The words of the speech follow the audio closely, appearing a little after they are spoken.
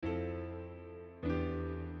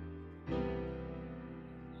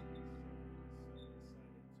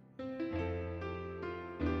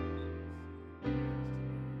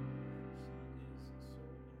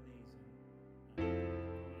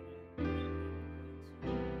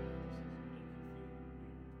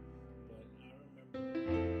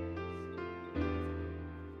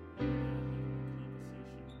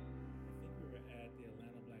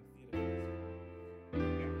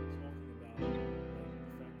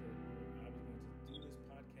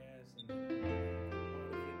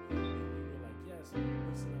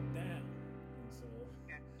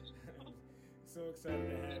excited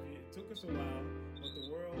to have you. It took us a while, but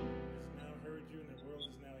the world has now heard you, and the world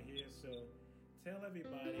is now here. So, tell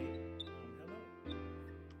everybody hello.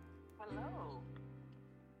 Hello.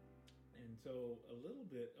 And so, a little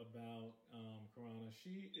bit about Karana.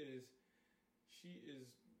 She is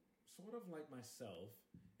sort of like myself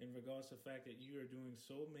in regards to the fact that you are doing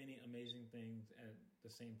so many amazing things at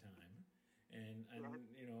the same time.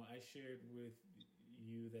 Yes, I shared with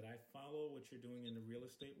you that I follow what you're doing in the real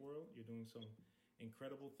estate world. You're doing some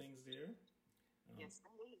incredible things there. Um, yes,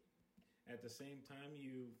 indeed. at the same time,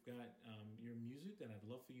 you've got your music that I'd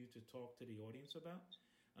love for you to talk to the audience about.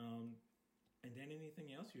 Um, and then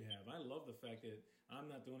anything else you have. I love the fact that I'm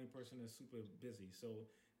not the only person that's super busy. So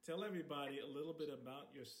tell everybody a little bit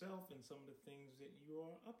about yourself and some of the things that you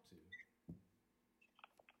are up to.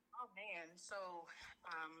 Oh man, so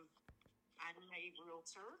um, I'm a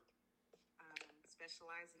realtor,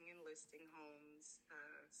 specializing in listing homes,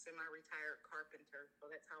 semi-retired carpenter. So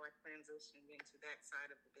that's how I transitioned into that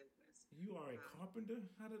side of the business. You are a Um, carpenter?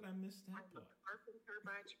 How did I miss I'm that a part? carpenter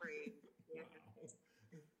by trade. Yeah, Wow.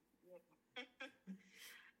 yeah.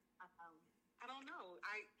 um, I don't know.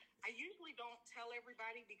 I usually don't tell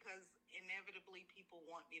everybody because inevitably people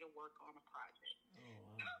want me to work on a project.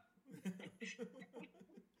 Oh,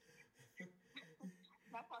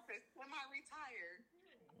 That's why I said semi-retired.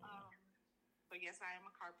 wow. Um, but yes, I am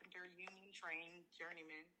a carpenter, union trained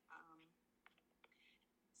journeyman.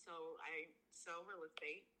 So I sell real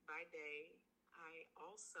estate by day. I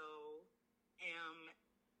also am.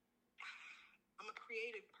 I'm a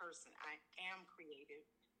creative person. I am creative,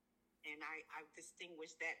 and I've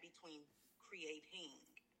distinguished that between creating.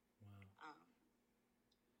 Wow. Um,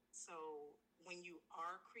 so when you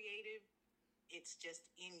are creative, it's just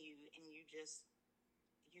in you, and you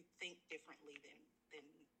think differently than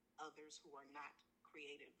others who are not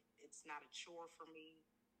creative. It's not a chore for me.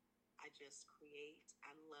 I just create. I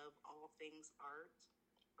love all things art.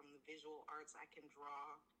 From the visual arts, I can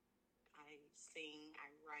draw, I sing, I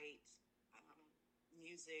write um,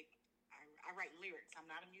 music. I write lyrics. I'm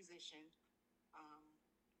not a musician, um,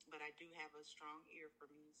 but I do have a strong ear for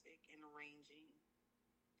music and arranging.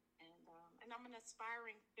 And I'm an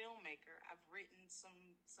aspiring filmmaker. I've written some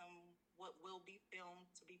what will be filmed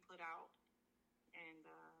to be put out, and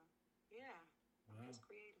yeah, I'm Wow. just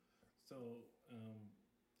creative. So,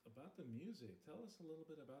 about the music, tell us a little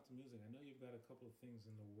bit about the music. I know you've got a couple of things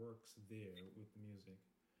in the works there with the music.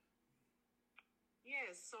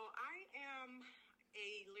 Yes, so I am a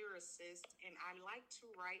lyricist, and I like to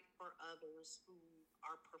write for others who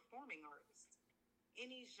are performing artists.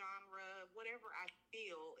 Any genre, whatever I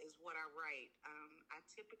feel is what I write. I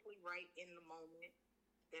typically write in the moment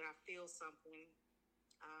that I feel something,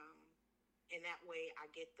 um, and that way I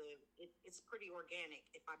get it's pretty organic.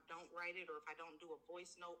 If I don't write it or if I don't do a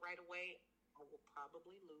voice note right away, I will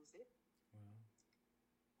probably lose it. Wow.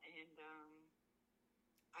 And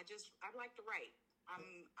I like to write.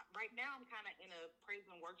 I'm right now. I'm kind of in a praise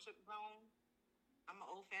and worship zone. I'm an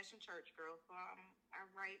old fashioned church girl, so I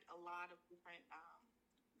write a lot of different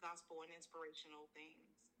gospel and inspirational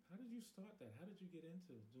things. How did you start that? How did you get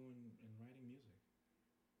into doing and writing music?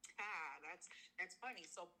 That's funny.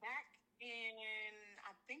 So back in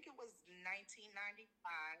I think it was 1995,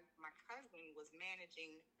 my cousin was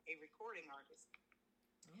managing a recording artist,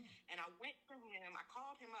 Oh, and I went to him. I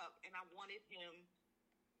called him up, and I wanted him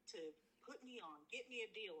to put me on, get me a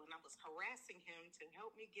deal. And I was harassing him to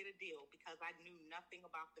help me get a deal because I knew nothing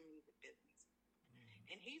about the music business.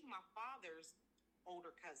 And he's my father's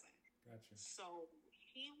older cousin. gotcha. So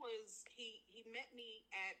he met me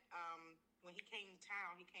at, when he came to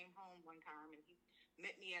town, he came home one time and he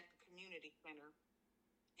met me at the community center,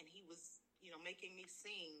 and he was, making me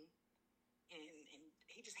sing, and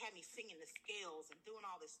he just had me singing the scales and doing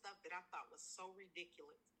all this stuff that I thought was so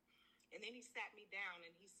ridiculous. And then he sat me down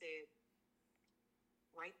and he said,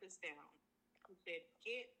 write this down. He said,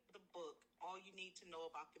 get the book, All You Need to Know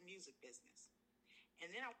About the Music Business. And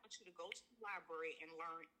then I want you to go to the library and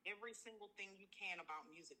learn every single thing you can about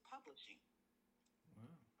music publishing. Wow.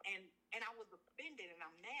 And I was offended and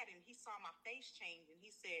I'm mad. And he saw my face change and he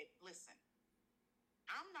said, listen,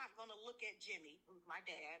 I'm not going to look at Jimmy, who's my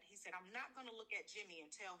dad. He said, I'm not going to look at Jimmy and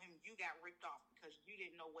tell him you got ripped off because you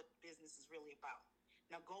didn't know what the business is really about.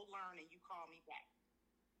 Now go learn and you call me back.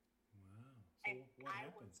 Wow. And So what I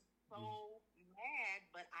happened? was so mad,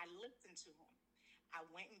 but I listened to him. I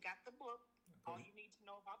went and got the book, All Okay. You Need to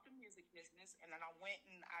Know About the Music Business, and then I went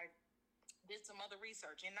and I did some other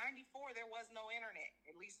research. In '94, there was no internet.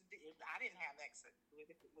 At least I didn't have access to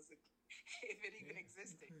it if it even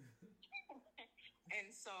existed. And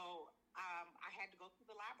so I had to go to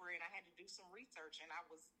the library and I had to do some research. And I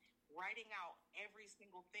was writing out every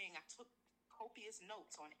single thing. I took copious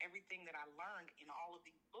notes on everything that I learned in all of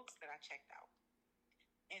these books that I checked out.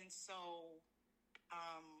 And so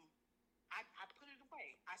I put it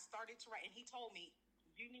away. I started to write, and he told me,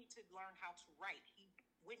 you need to learn how to write.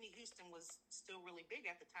 Whitney Houston was still really big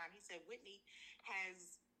at the time. He said, Whitney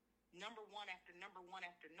has number one after number one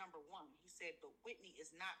after number one. He said, but Whitney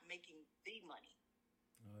is not making the money.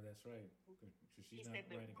 Oh, that's right. He said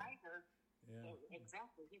the writer,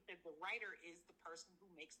 exactly. He said the writer is the person who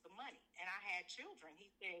makes the money. And I had children. He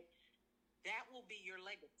said, that will be your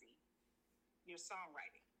legacy, your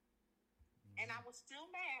songwriting. And I was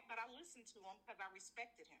still mad, but I listened to him because I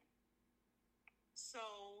respected him.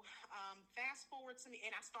 So fast forward to me,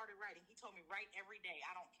 and I started writing. He told me, write every day.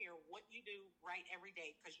 I don't care what you do, write every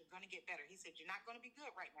day because you're going to get better. He said, you're not going to be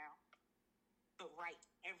good right now, but write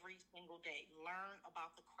every single day. Learn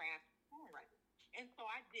about the craft of songwriting. And so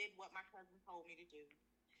I did what my cousin told me to do.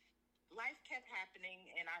 Life kept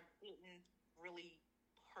happening, and I didn't really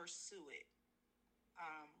pursue it.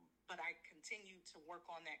 But I continued to work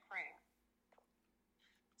on that craft.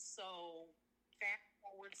 So fast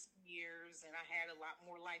forward some years, and I had a lot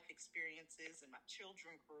more life experiences, and my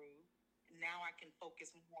children grew. And now I can focus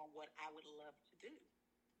more on what I would love to do.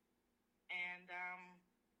 And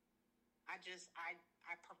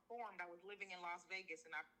I performed. I was living in Las Vegas,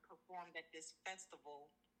 and I performed at this festival.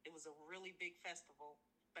 It was a really big festival,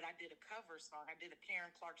 but I did a cover song. I did a Karen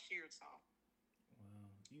Clark Sheard song. Wow.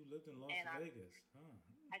 You lived in Las Vegas, huh?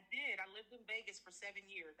 I did. I lived in Vegas for 7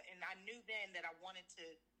 years, and I knew then that I wanted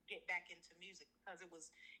to get back into music because it was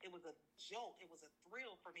a jolt. It was a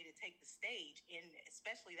thrill for me to take the stage, and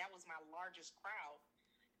especially that was my largest crowd.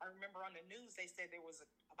 I remember on the news they said there was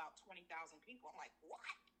about 20,000 people. I'm like, what?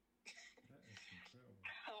 That is incredible.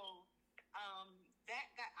 So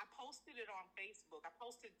I posted it on Facebook. I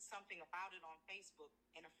posted something about it on Facebook,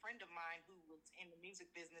 and a friend of mine who was in the music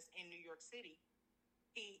business in New York City,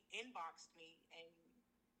 he inboxed me, and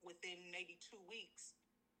within maybe 2 weeks,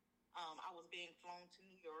 I was being flown to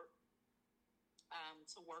New York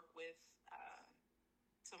to work with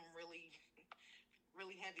some really,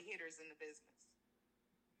 really heavy hitters in the business.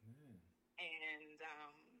 Man. And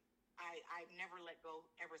I've never let go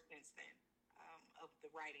ever since then of the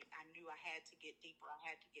writing. I knew I had to get deeper. I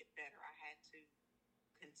had to get better. I had to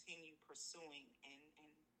continue pursuing, and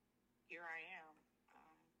here I am.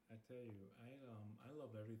 I tell you, I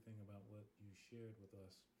love everything about what you shared with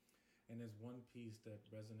us. And there's one piece that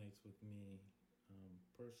resonates with me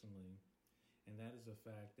personally, and that is the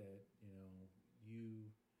fact that, you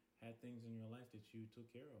had things in your life that you took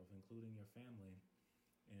care of, including your family.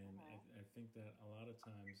 And I think that a lot of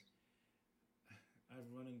times I've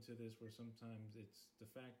run into this where sometimes it's the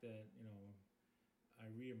fact that, I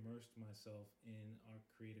re-immersed myself in our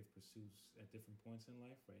creative pursuits at different points in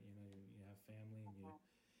life, right? You have family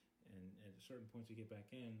and at certain points you get back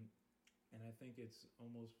in, and I think it's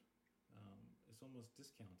almost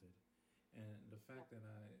discounted. And the fact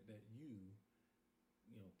that you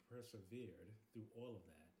persevered through all of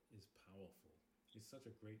that is powerful. It's such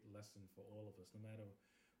a great lesson for all of us, no matter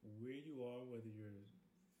where you are, whether you're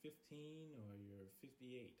 15 or you're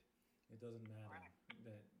 58, it doesn't matter. Right.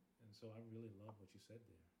 And so I really love what you said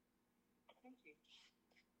there. Thank you.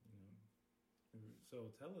 So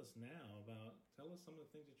tell us some of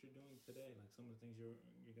the things that you're doing today, like some of the things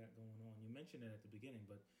you got going on. You mentioned it at the beginning,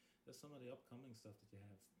 but there's some of the upcoming stuff that you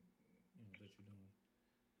have, that you're doing.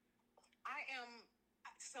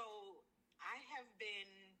 I have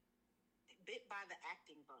been bit by the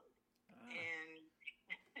acting bug. And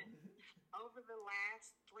over the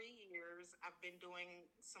last 3 years, I've been doing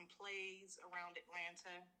some plays around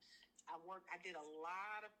Atlanta. I did a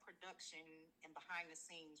lot of production and behind the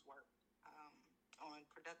scenes work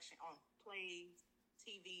on plays,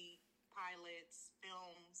 TV, pilots,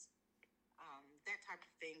 films, that type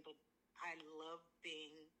of thing. But I love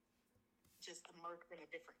being just immersed in a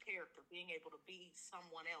different character, being able to be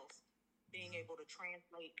someone else, being able to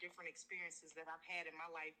translate different experiences that I've had in my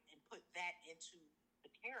life and put that into the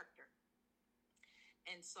character.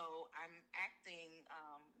 And so I'm acting,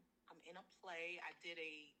 I'm in a play. I did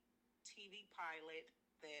a TV pilot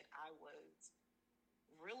that I was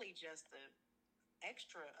really just a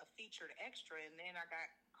featured extra. And then I got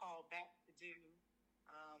called back to do,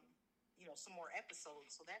 some more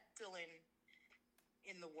episodes. So that's still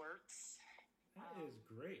in the works. That is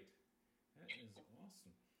great. That is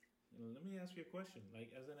awesome. Let me ask you a question.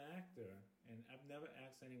 Like, as an actor, and I've never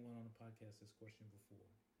asked anyone on the podcast this question before.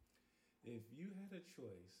 If you had a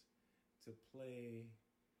choice to play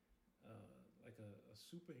like a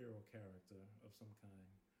superhero character of some kind,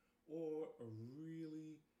 or a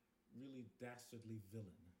really, really dastardly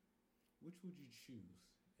villain, which would you choose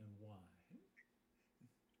and why?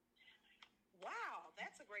 Wow,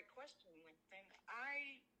 that's a great question, Winston.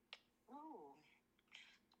 Ooh,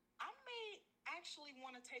 I may actually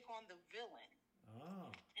want to take on the villain,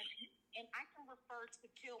 Ah. and I can refer to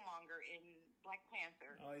Killmonger in Black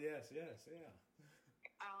Panther. Oh yes, yes, yeah.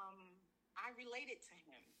 I related to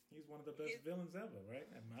him. He's one of the best villains ever, right?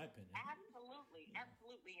 In my opinion. Absolutely,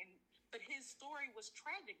 absolutely. And but his story was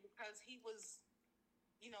tragic because he was,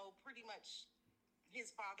 pretty much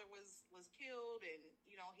his father was killed, and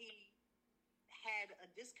he had a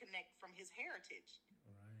disconnect from his heritage,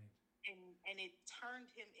 Right. and it turned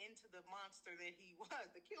him into the monster that he was,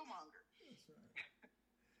 the Killmonger. That's right.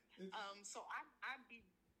 So I'd be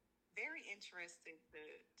very interested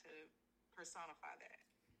to personify that.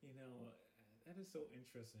 You know, that is so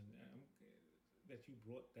interesting that you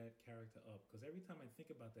brought that character up because every time I think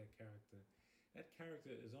about that character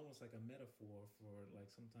is almost like a metaphor for like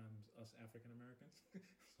sometimes us African Americans.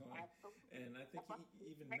 So and I think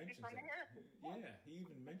he even mentions that. Yeah, he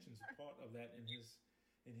even mentions part of that in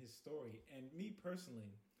his story. And me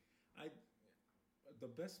personally, I the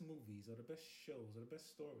best movies or the best shows or the best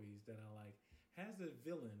stories that I like has a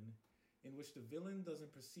villain in which the villain doesn't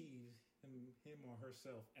perceive him or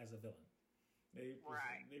herself as a villain. They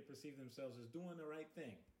perceive themselves as doing the right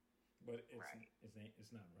thing, but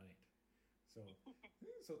it's not right. So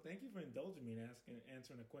so thank you for indulging me and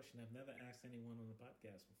answering a question I've never asked anyone on the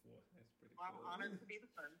podcast before. That's pretty cool. I'm honored to be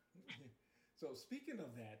the first. So speaking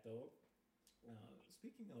of that though,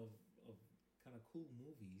 speaking of kind of cool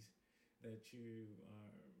movies that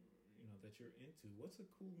that you're into, what's a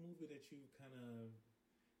cool movie that you kind of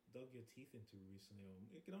dug your teeth into recently? Or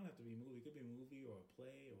it don't have to be a movie. It could be a movie or a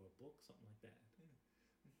play or a book, something like that. Yeah.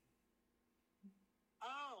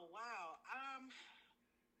 Oh wow.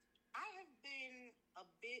 I have been a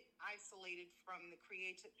bit isolated from the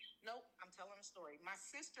creative. Nope, I'm telling a story. My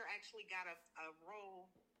sister actually got a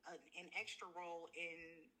role, an extra role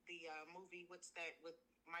in the movie. What's that with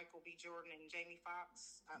Michael B. Jordan and Jamie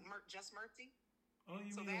Foxx? Just Mercy. Oh,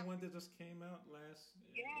 you mean the one that just came out last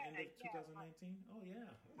end of 2019? Oh, yeah.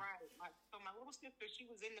 Right. So my little sister, she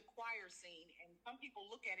was in the choir scene, and some people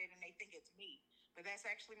look at it and they think it's me, but that's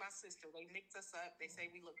actually my sister. They mix us up. They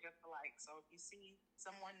say we look just alike. So if you see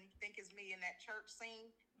someone you think is me in that church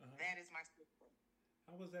scene, that is my sister.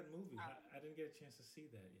 How was that movie? I didn't get a chance to see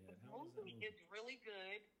that yet. How was that movie? It's really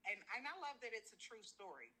good, and I love that it's a true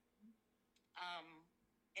story.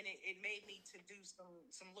 And it made me to do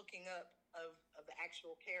some looking up of the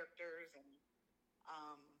actual characters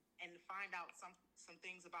and find out some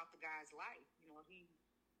things about the guy's life.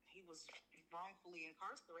 He was wrongfully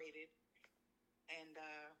incarcerated, and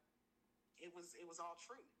it was all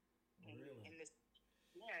true. Really? And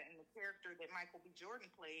the character that Michael B. Jordan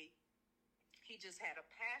played, he just had a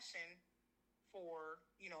passion for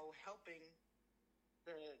helping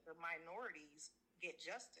the minorities get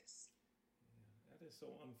justice. That is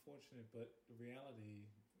so unfortunate, but the reality,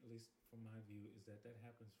 at least from my view, is that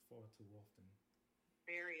happens far too often.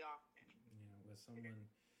 Very often. Where someone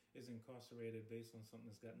is incarcerated based on something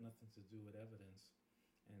that's got nothing to do with evidence,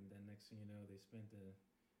 and then next thing you know, they spent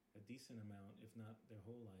a decent amount, if not their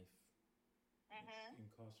whole life,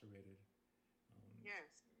 incarcerated.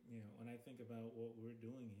 Yes. When I think about what we're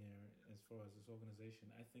doing here as far as this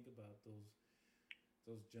organization, I think about those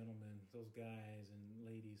gentlemen, those guys and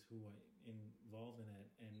ladies who are involved in it.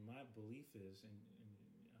 And my belief is, and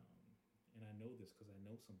I know this because I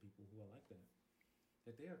know some people who are like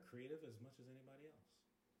that they are creative as much as anybody else.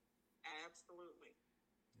 Absolutely.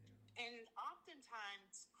 Yeah. And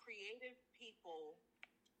oftentimes, creative people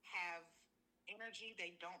have energy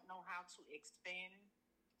they don't know how to expend.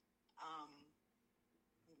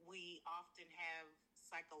 We often have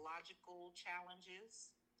psychological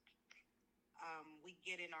challenges. We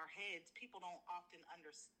get in our heads. People don't often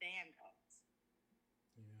understand us.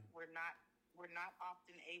 Yeah. We're not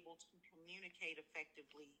often able to communicate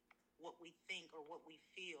effectively what we think or what we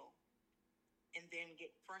feel, and then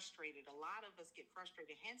get frustrated. A lot of us get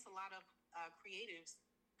frustrated. Hence, a lot of creatives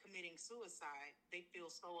committing suicide. They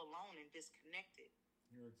feel so alone and disconnected.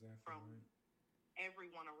 You're exactly from right.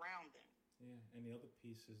 Everyone around them. Yeah, and the other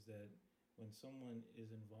piece is that when someone is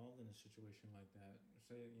involved in a situation like that,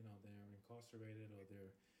 say they're incarcerated or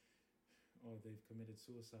they've committed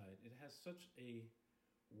suicide, it has such a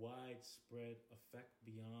widespread effect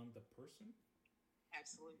beyond the person.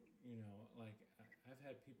 Absolutely. Like I've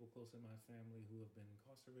had people close in my family who have been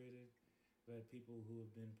incarcerated. I've had people who have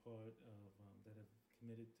been part of that have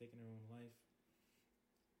taken their own life.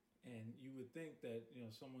 And you would think that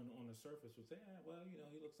someone on the surface would say, well,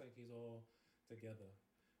 he looks like he's all together.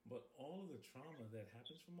 But all of the trauma that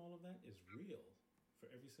happens from all of that is real for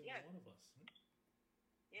every single Yes, one of us.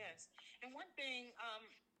 yes. And one thing,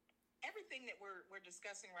 everything that we're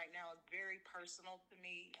discussing right now is very personal to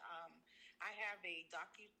me. I have a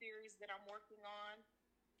docu series that I'm working on,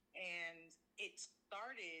 and it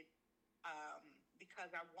started um, because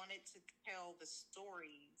I wanted to tell the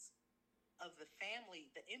stories of the family,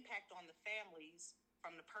 the impact on the families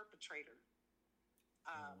from the perpetrator.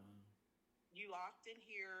 Oh Um, wow. you often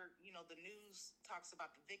hear, the news talks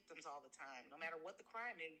about the victims all the time. No matter what the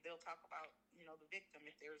crime is, they'll talk about, the victim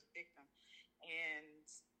if there's a victim. And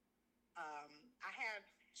I have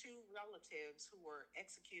two relatives who were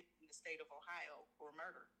executed in the state of Ohio for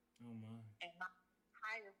murder, Oh my. and my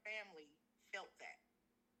entire family felt that.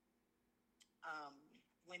 Um,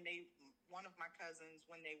 when one of my cousins,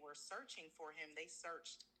 when they were searching for him, they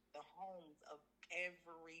searched the homes of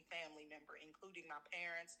every family member, including my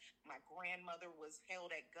parents. My grandmother was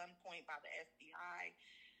held at gunpoint by the FBI.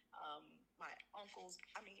 My uncles,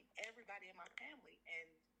 I mean, everybody in my family, and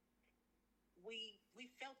we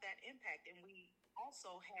felt that impact, and we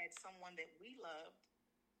also had someone that we loved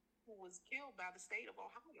who was killed by the state of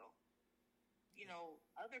Ohio.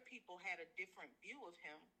 Other people had a different view of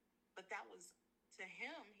him, but that was, to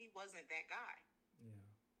him, he wasn't that guy. Yeah.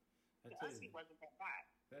 I To tell us, you, he wasn't that guy.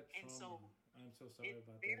 that And trauma. so I'm so sorry it's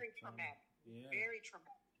about that very trauma. traumatic. It's Yeah. very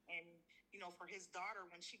traumatic. And, for his daughter,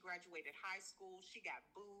 when she graduated high school, she got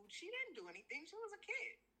booed. She didn't do anything. She was a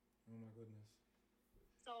kid. Oh my goodness.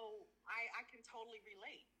 So I can totally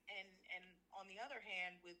relate. And on the other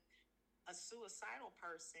hand, with a suicidal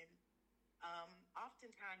person,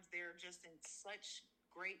 oftentimes they're just in such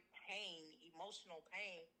great pain, emotional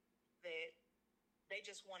pain, that they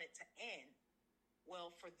just want it to end.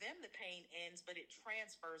 Well, for them, the pain ends, but it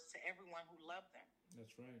transfers to everyone who loved them.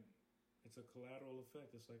 That's right. It's a collateral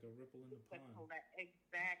effect. It's like a ripple in the pond.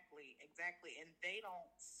 Exactly, exactly. And they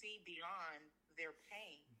don't see beyond their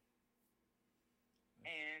pain.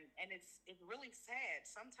 And it's really sad.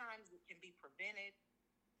 Sometimes it can be prevented,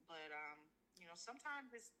 but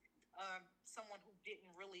sometimes it's someone who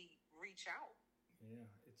didn't really reach out. Yeah,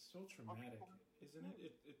 it's so traumatic, isn't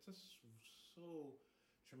it? It's just so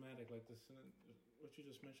traumatic. Like this, what you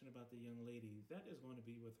just mentioned about the young lady, that is going to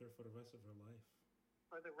be with her for the rest of her life.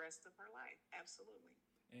 For the rest of her life, absolutely.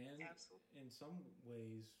 And absolutely. In some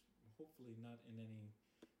ways, hopefully not in any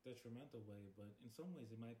detrimental way, but in some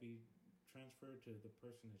ways it might be transferred to the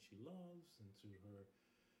person that she loves and to her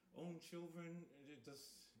own children.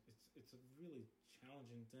 It's a really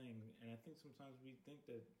challenging thing, and I think sometimes we think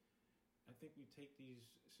that I think we take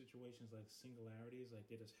these situations like singularities, like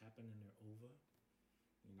they just happen and they're over.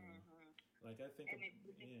 You know, like I think, and it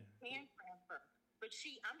can transfer. But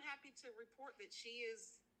I'm happy to report that she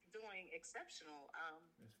is doing exceptional.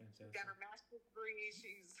 That's fantastic. She's got her master's degree.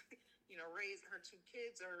 She's, raised her two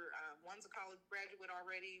kids. One's a college graduate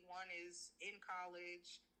already. One is in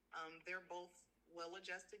college. They're both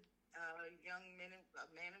well-adjusted young men,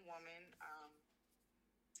 man and woman.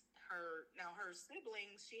 Her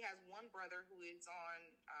siblings. She has one brother who is on.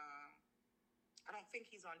 I don't think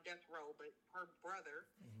he's on death row, but her brother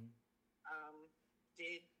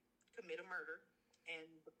did commit a murder. And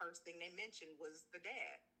the first thing they mentioned was the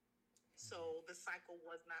dad. So the cycle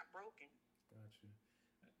was not broken. Gotcha.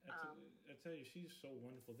 I tell you, she's so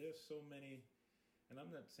wonderful. There's so many, and I'm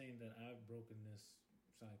not saying that I've broken this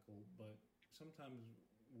cycle, but sometimes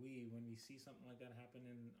when we see something like that happen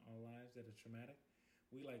in our lives that is traumatic,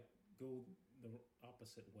 we like go the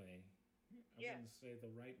opposite way. I wouldn't say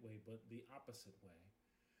the right way, but the opposite way.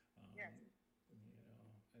 Yes.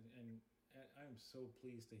 And I'm so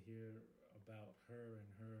pleased to hear about her and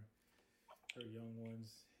her young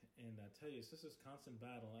ones. And I tell you, it's just this constant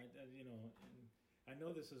battle. And I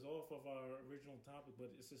know this is off of our original topic,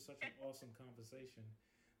 but this is such an awesome conversation.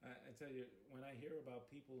 I tell you, when I hear about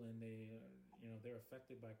people and they're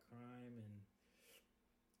affected by crime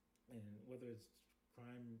and whether it's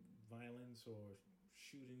crime, violence, or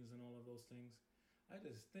shootings and all of those things, I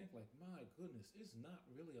just think like, my goodness, it's not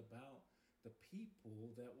really about the people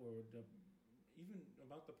that were even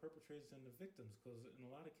about the perpetrators and the victims, because in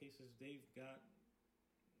a lot of cases they got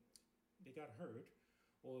hurt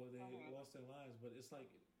or they lost their lives, but it's like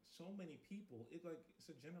so many people, it's a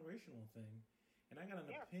generational thing, and I got an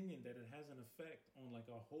opinion that it has an effect on like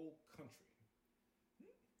our whole country.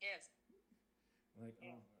 Yes.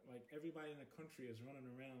 Like everybody in the country is running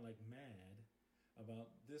around like mad about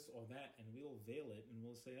this or that, and we'll veil it and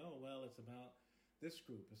we'll say, oh well, it's about this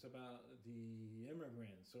group, it's about the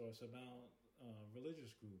immigrants, or it's about a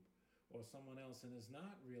religious group or someone else, and it's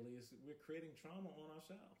not really. We're creating trauma on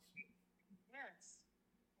ourselves. Yes,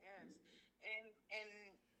 and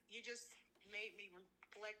you just made me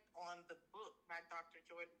reflect on the book by Dr.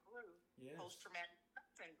 Jordan Carew, Yes, Post Traumatic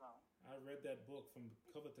Stress Syndrome. I read that book from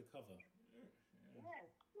cover to cover. Yeah.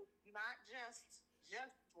 Yes, it's not just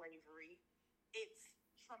slavery; it's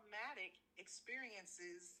traumatic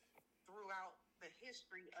experiences throughout the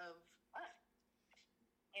history of us,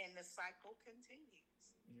 and the cycle continues.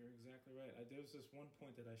 You're exactly right. There was this one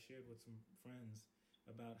point that I shared with some friends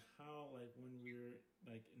about how, like, when we're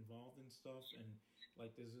like involved in stuff, and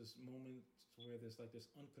like there's this moment where there's like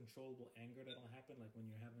this uncontrollable anger that'll happen, like when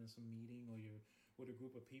you're having some meeting or you're with a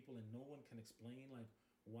group of people and no one can explain like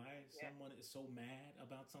why Yeah, someone is so mad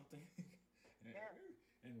about something yeah,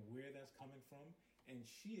 and where that's coming from. And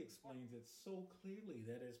she explains it so clearly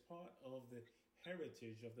that it's part of the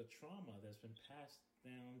heritage of the trauma that's been passed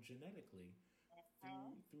down genetically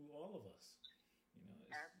uh-huh. through all of us. You know,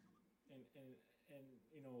 it's, Ab- and and and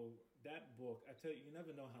you know that book. I tell you, you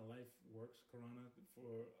never know how life works, Karana,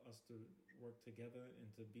 for us to work together and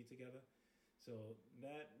to be together. So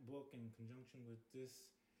that book, in conjunction with this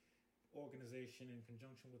organization, in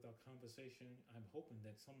conjunction with our conversation, I'm hoping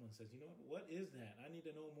that someone says, you know what is that? I need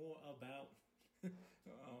to know more about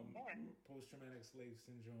yeah, post-traumatic slave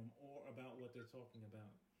syndrome or about what they're talking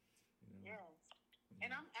about. You know, yes. And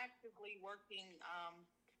yeah. I'm actively working.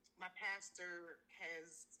 My pastor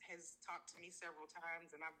has talked to me several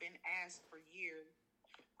times, and I've been asked for years.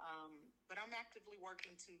 But I'm actively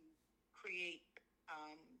working to create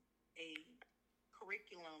um, a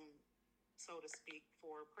curriculum, so to speak,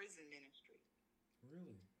 for prison ministry.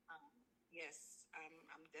 Really. Um, yes,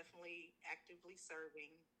 I'm definitely actively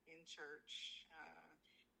serving in church,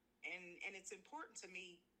 and it's important to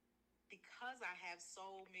me because I have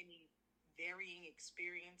so many varying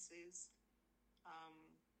experiences.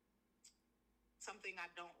 Um, Something I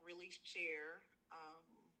don't really share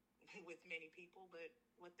with many people, but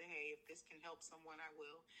what the hey, if this can help someone, I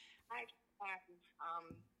will. I have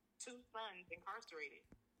two sons incarcerated,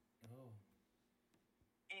 Oh,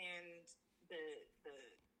 and the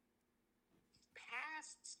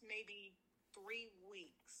past maybe 3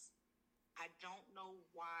 weeks, I don't know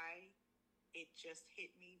why it just hit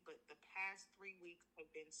me, but the past 3 weeks have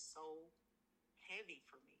been so heavy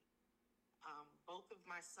for me. Both of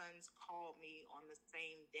my sons called me on the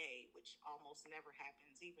same day, which almost never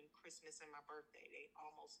happens. Even Christmas and my birthday, they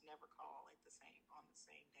almost never call at the same on the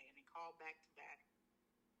same day, and they call back to back.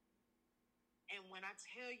 And when I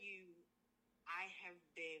tell you, I have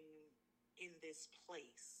been in this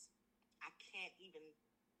place, I can't even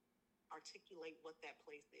articulate what that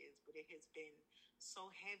place is, but it has been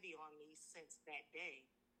so heavy on me since that day.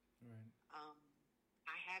 right. Um,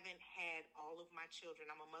 I haven't had all of my children.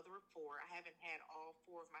 I'm a mother of four. I haven't had all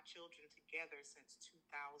four of my children together since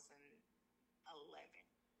 2011.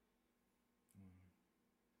 Mm.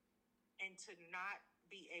 And to not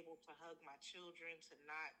be able to hug my children, to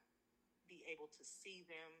not be able to see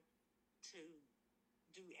them, to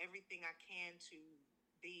do everything I can to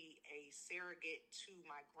be a surrogate to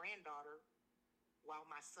my granddaughter while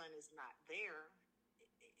my son is not there,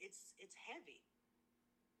 it's heavy.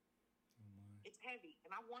 Oh my. It's heavy.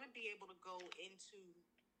 And I want to be able to go into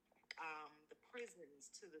the prisons,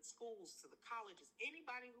 to the schools, to the colleges,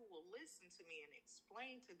 anybody who will listen to me and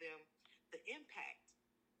explain to them the impact.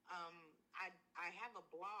 Um, I have a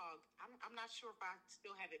blog. I'm not sure if I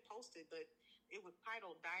still have it posted, but it was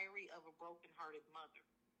titled Diary of a Brokenhearted Mother.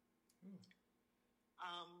 Ooh.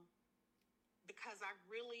 Um, because I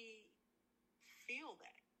really feel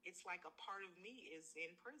that. It's like a part of me is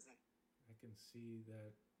in prison. I can see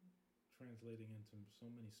that translating into so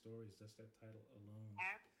many stories. Just that title alone.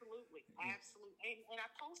 Absolutely, Yeah. absolutely. And I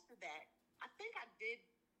posted that. I think I did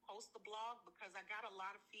post the blog because I got a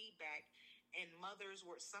lot of feedback, and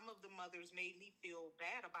some of the mothers made me feel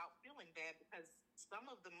bad about feeling bad because some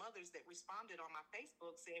of the mothers that responded on my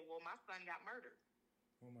Facebook said, "Well, my son got murdered."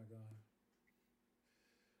 Oh my God.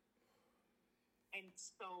 And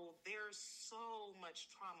so there's so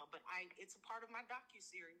much trauma, but it's a part of my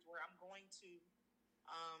docu-series where I'm going to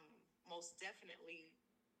um, most definitely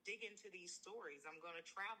dig into these stories. I'm going to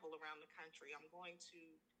travel around the country. I'm going to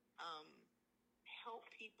um,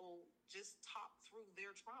 help people just talk through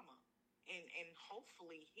their trauma and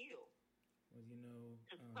hopefully heal Well, you know,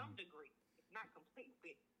 to some degree, not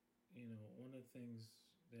completely. one of the things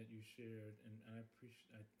that you shared, and I appreciate,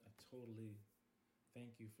 I totally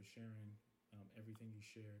thank you for sharing everything you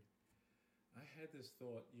shared. I had this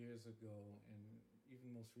thought years ago, and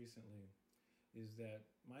even most recently, is that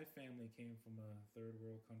my family came from a third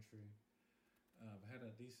world country. I've had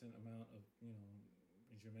a decent amount of, in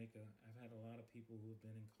Jamaica, I've had a lot of people who have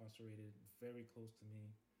been incarcerated very close to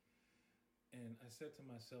me. And I said to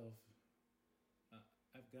myself,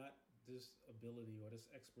 I've got this ability or this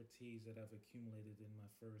expertise that I've accumulated in my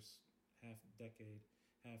first half decade,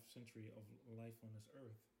 half century of life on this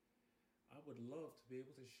earth. I would love to be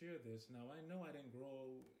able to share this. Now, I know I didn't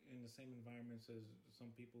grow in the same environments as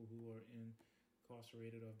some people who are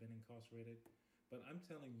incarcerated or have been incarcerated, but I'm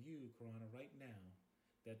telling you, Karana, right now,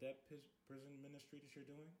 that prison ministry that you're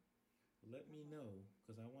doing, let me know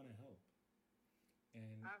because I want to help.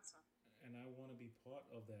 And Awesome. and I want to be part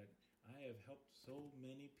of that. I have helped so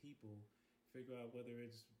many people figure out whether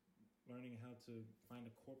it's learning how to find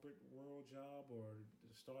a corporate world job or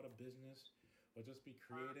start a business or just be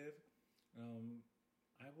creative. Um,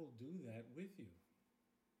 I will do that with you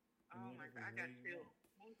in Oh my whatever God, I got way you chills.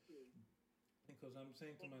 want. Thank you. Because I'm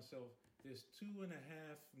saying to myself, there's 2.5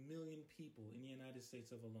 million people in the United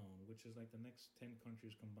States of alone, which is like the next 10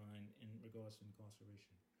 countries combined in regards to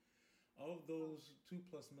incarceration. Of those 2+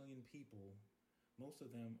 million people, most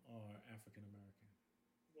of them are African American.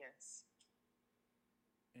 Yes.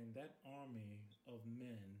 And that army of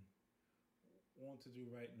men want to do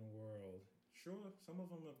right in the world. Sure, some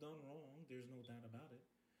of them have done wrong. There's no doubt about it.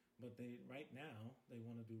 But they right now they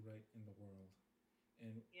want to do right in the world,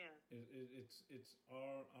 and Yeah. it's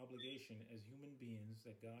our obligation as human beings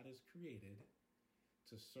that God has created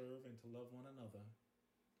to serve and to love one another,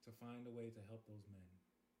 to find a way to help those men.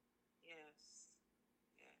 Yes.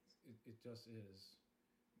 Yes. It just is.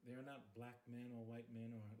 They are not black men or white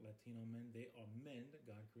men or Latino men. They are men that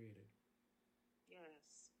God created.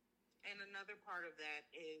 Yes. And another part of that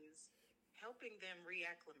is helping them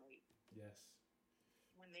reacclimate. Yes.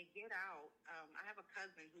 When they get out, I have a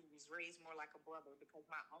cousin who was raised more like a brother because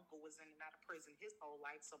my uncle was in and out of prison his whole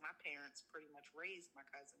life. So my parents pretty much raised my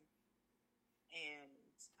cousin. And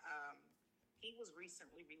he was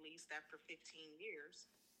recently released after 15 years.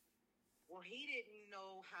 Well, he didn't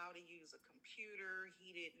know how to use a computer.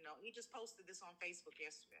 He didn't know. He just posted this on Facebook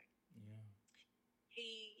yesterday. Yeah.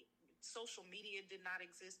 Social media did not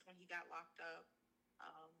exist when he got locked up.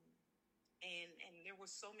 Um, and there were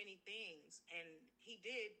so many things. And he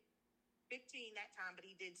did 15 that time, but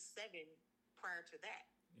he did 7 prior to that.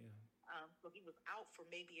 Yeah. So he was out for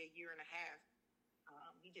maybe a year and a half.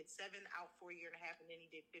 He did 7 out for a year and a half, and then he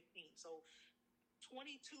did 15. So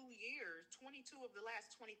 22 years, 22 of the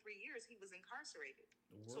last 23 years, he was incarcerated.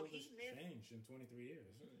 The world has changed in 23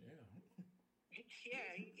 years. Yeah.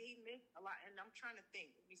 Yeah, he missed a lot. And I'm trying to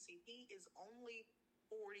think. Let me see. He is only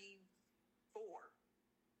 44.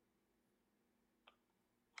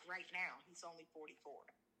 Right now, he's only 44.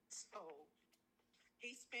 So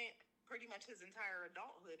he spent pretty much his entire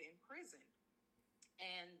adulthood in prison.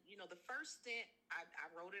 And, the first stint, I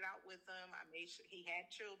wrote it out with him. I made sure he had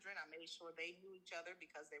children. I made sure they knew each other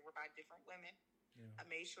because they were by different women. Yeah. I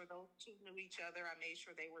made sure those two knew each other. I made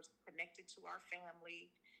sure they were connected to our family.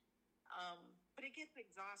 But it gets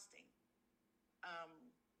exhausting.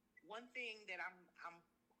 One thing that I'm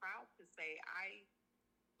proud to say, I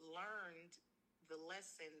learned the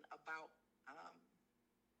lesson about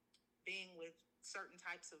being with certain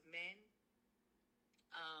types of men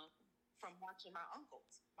from watching my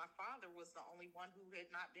uncles. My father was the only one who had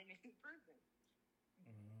not been in prison.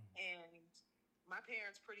 And my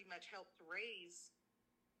parents pretty much helped to raise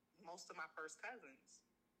most of my first cousins.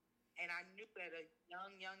 And I knew at a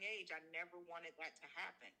young age, I never wanted that to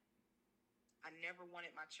happen. I never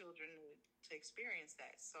wanted my children to experience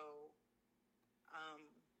that. So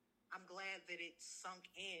I'm glad that it sunk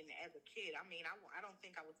in as a kid. I mean, I don't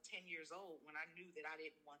think I was 10 years old when I knew that I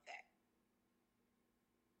didn't want that.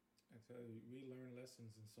 I tell you, we learn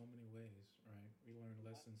lessons in so many ways, right? We learn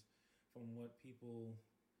lessons from what people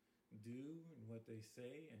do and what they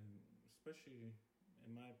say, and especially,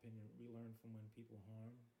 in my opinion, we learn from when people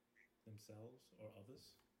harm themselves or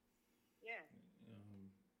others. Yeah.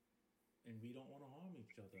 And we don't want to harm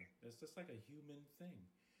each other. That's just like a human thing.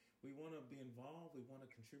 We want to be involved, we want to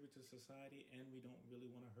contribute to society, and we don't really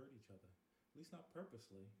want to hurt each other. At least not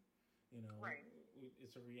purposely. Right.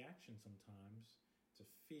 It's a reaction sometimes to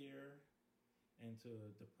fear and to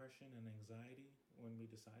depression and anxiety when we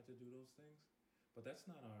decide to do those things. But that's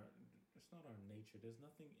not our nature. There's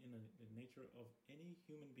nothing in the nature of any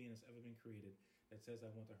human being that's ever been created that says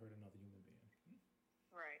I want to hurt another human being.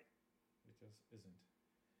 Right. It just isn't.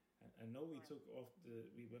 I know we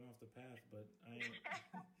went off the path, but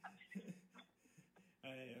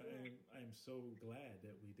I'm so glad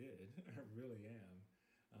that we did. I really am.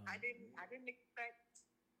 I didn't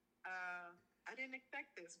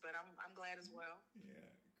expect this, but I'm glad as well.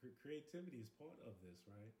 Yeah, creativity is part of this,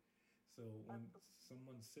 right? So when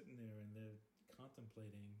someone's sitting there and they're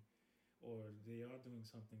contemplating, or they are doing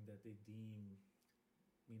something that they deem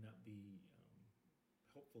may not be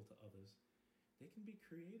helpful to others, they can be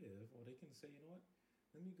creative, or they can say, you know what,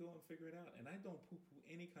 let me go and figure it out. And I don't poo-poo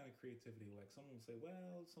any kind of creativity. Like someone will say,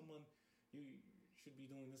 well, someone you should be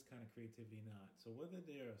doing this kind of creativity, not. So whether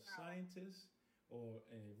they're a scientist or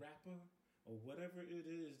a rapper or whatever it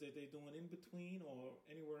is that they're doing in between or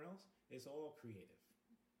anywhere else, it's all creative.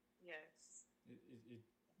 Yes. It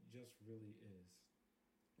just really is.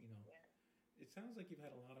 You know, Yeah. it sounds like you've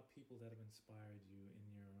had a lot of people that have inspired you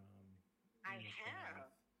I in your path. have.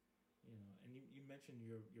 You know, and you mentioned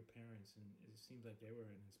your parents, and it seems like they were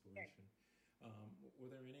an Yes. inspiration. Were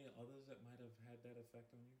there any others that might have had that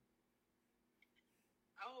effect on you?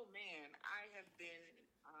 Oh man, I have been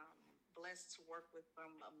blessed to work with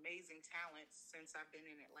some amazing talents since I've been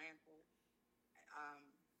in Atlanta. Um,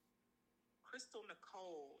 Crystal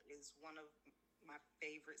Nicole is one of my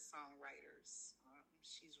favorite songwriters.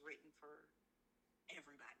 She's written for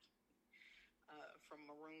everybody, from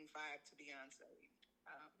Maroon 5 to Beyonce.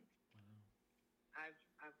 Um, Wow.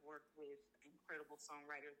 I've worked with incredible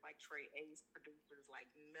songwriters like Trey Ace, producers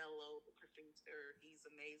like Mello, the producer. He's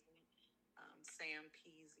amazing. Sam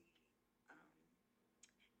Peasy. Um,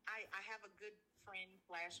 I have a good friend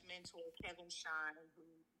slash mentor, Kevin Shine, who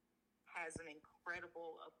has an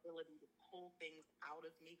incredible ability to pull things out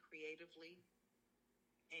of me creatively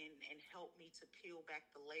and help me to peel back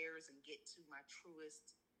the layers and get to my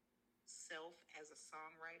truest self as a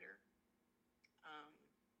songwriter. Um,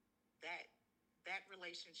 that that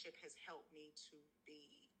relationship has helped me to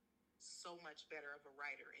be so much better of a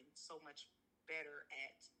writer and so much better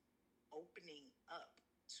at opening up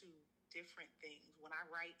to different things. When I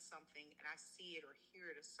write something and I see it or hear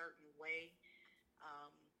it a certain way,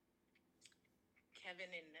 um, Kevin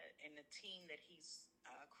and the team that he's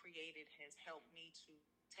created has helped me to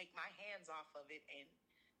take my hands off of it and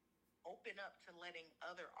open up to letting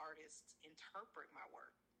other artists interpret my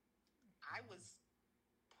work. I was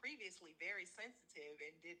previously very sensitive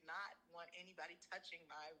and did not want anybody touching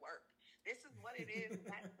my work. This is what it is.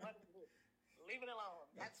 That's what it is. Leave it alone.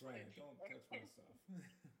 That's What right. it is. Don't touch my stuff.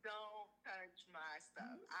 Don't touch my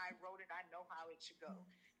stuff. I wrote it. I know how it should go.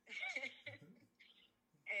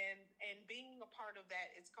 and being a part of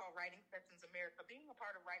that, it's called Writing Sessions America. Being a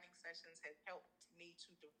part of Writing Sessions has helped me to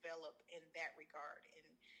develop in that regard, and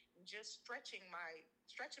just stretching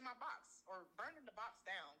my box or burning the box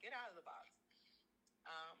down. Get out of the box.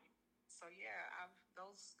 Um, so yeah,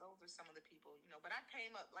 those are some of the people, you know. But I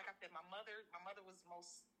came up, like I said, my mother was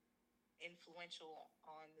most influential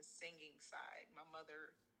on the singing side. My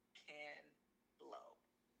mother can blow.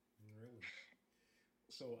 Really?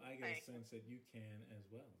 So I get a Thank sense that you can as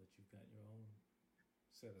well. That you've got your own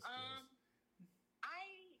set of um skills.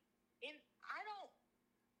 I I don't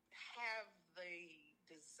have the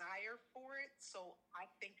desire for it, so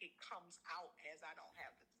I think it comes out as I don't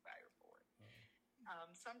have the desire for it.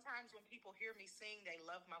 Uh, Sometimes when people hear me sing, they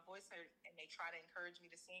love my voice and they try to encourage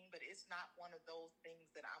me to sing, but it's not one of those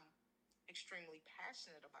things that I'm extremely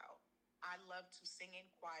passionate about. I love to sing in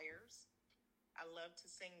choirs. I love to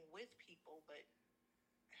sing with people, but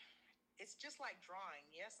it's just like drawing.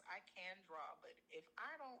 Yes, I can draw, but if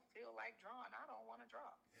I don't feel like drawing, I don't want to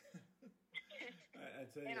draw. I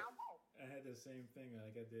tell And you, I won't. I had the same thing.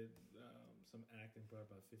 Like I did some acting probably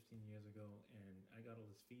about 15 years ago, and I got all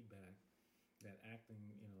this feedback that acting,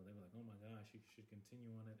 you know, they were like, "Oh my gosh, you should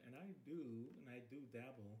continue on it." And I do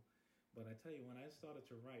dabble. But I tell you, when I started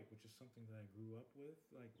to write, which is something that I grew up with,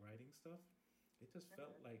 like writing stuff, it just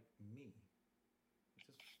felt like me.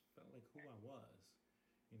 It just felt like who I was.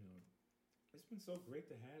 You know, it's been so great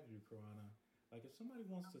to have you, Karana. Like, if somebody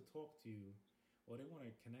wants to talk to you, or they want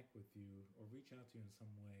to connect with you, or reach out to you in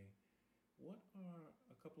some way, what are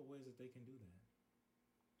a couple of ways that they can do that?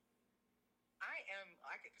 I am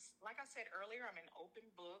like I said earlier, I'm an open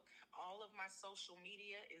book. All of my social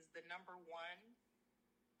media is the number one,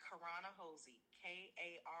 Karana Hosey, KaronnahHosey.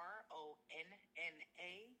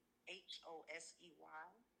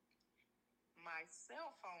 My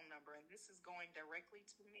cell phone number, and this is going directly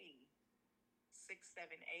to me,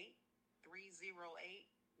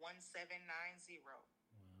 678-308-1790.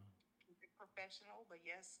 Wow. Keep it professional, but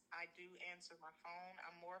yes, I do answer my phone.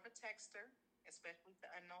 I'm more of a texter, especially to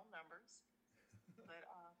unknown numbers. But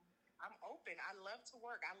I'm open. I love to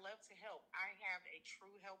work. I love to help. I have a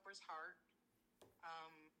true helper's heart.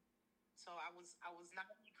 Um, so I was not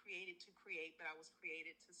only created to create, but I was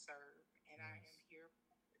created to serve, and I am Nice. here.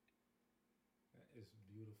 That is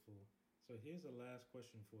beautiful. So here's the last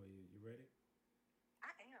question for you. You ready?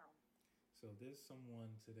 I am. So there's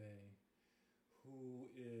someone today who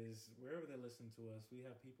is wherever they listen to us. We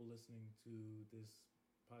have people listening to this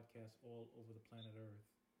podcast all over the planet Earth,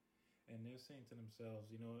 and they're saying to themselves,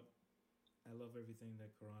 you know what? I love everything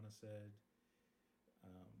that Karana said.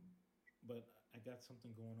 Um, but I got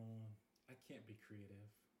something going on. I can't be creative,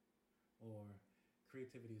 or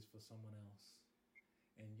creativity is for someone else.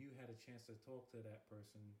 And you had a chance to talk to that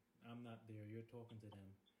person. I'm not there. You're talking to them.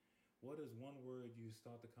 What is one word you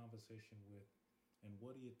start the conversation with, and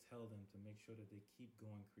what do you tell them to make sure that they keep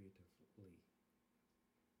going creatively?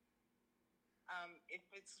 If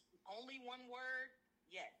it's only one word,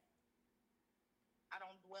 yes. I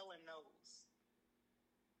don't dwell in those.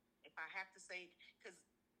 If I have to say, because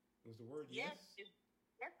Was the word yes? Yes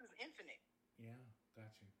is infinite. Yeah,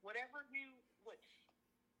 got you. Whatever you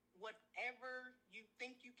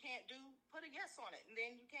think you can't do, put a yes on it, and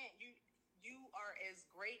then you can't. You are as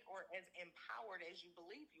great or as empowered as you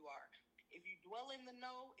believe you are. If you dwell in the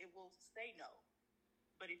no, it will stay no.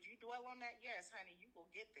 But if you dwell on that yes, honey, you will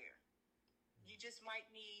get there. You just might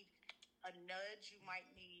need a nudge. You might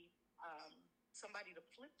need somebody to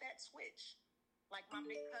flip that switch, like my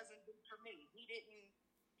big cousin did for me. He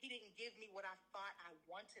didn't give me what I thought I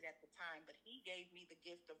wanted at the time, but he gave me the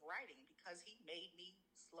gift of writing because he made me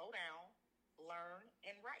slow down, learn,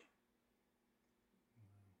 and write.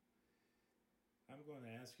 Wow. I'm going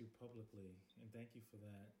to ask you publicly, and thank you for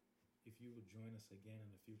that, if you would join us again in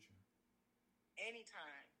the future.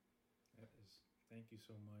 Anytime. Thank you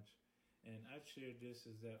so much. And I've shared this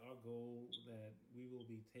is that our goal that we will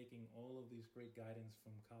be taking all of these great guidance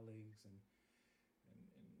from colleagues and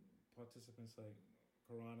participants like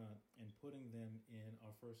Karana and putting them in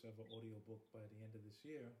our first ever audio book by the end of this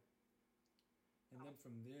year. And then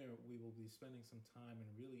from there, we will be spending some time and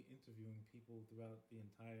really interviewing people throughout the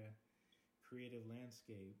entire creative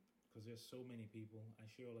landscape, because there's so many people. I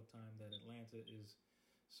share all the time that Atlanta is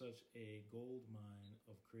such a gold mine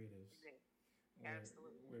of creatives.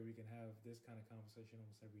 Absolutely. Where we can have this kind of conversation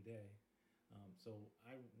almost every day. So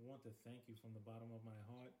I want to thank you from the bottom of my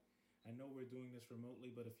heart. I know we're doing this remotely,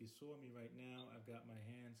 but if you saw me right now, I've got my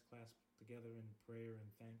hands clasped together in prayer and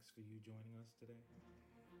thanks for you joining us today.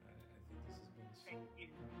 I think this has been so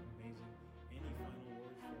amazing. Any final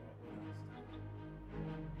words for our audience today?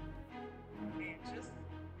 And just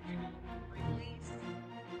release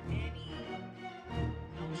any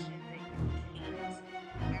notion that you can't,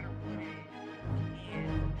 no matter what it is.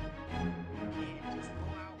 Just go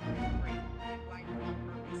out and pray. Live life on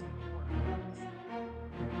purpose and for a purpose.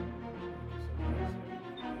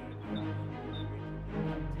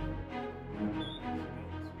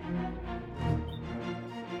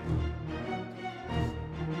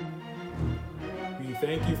 We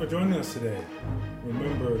thank you for joining us today.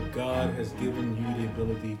 Remember, God has given you the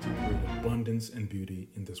ability to create abundance and beauty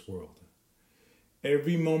in this world.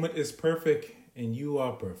 Every moment is perfect, and you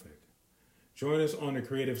are perfect. Join us on the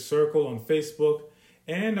Creative Circle on Facebook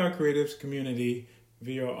and our Creatives community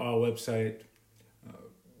via our website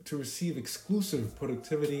to receive exclusive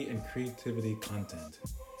productivity and creativity content.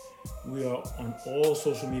 We are on all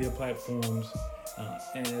social media platforms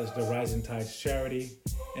as the Rising Tides Charity,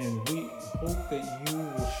 and we hope that you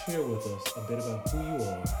will share with us a bit about who you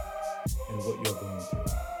are and what you're going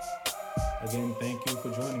through. Again, thank you for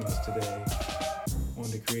joining us today on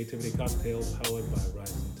the Creativity Cocktail powered by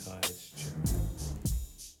Rising Tides.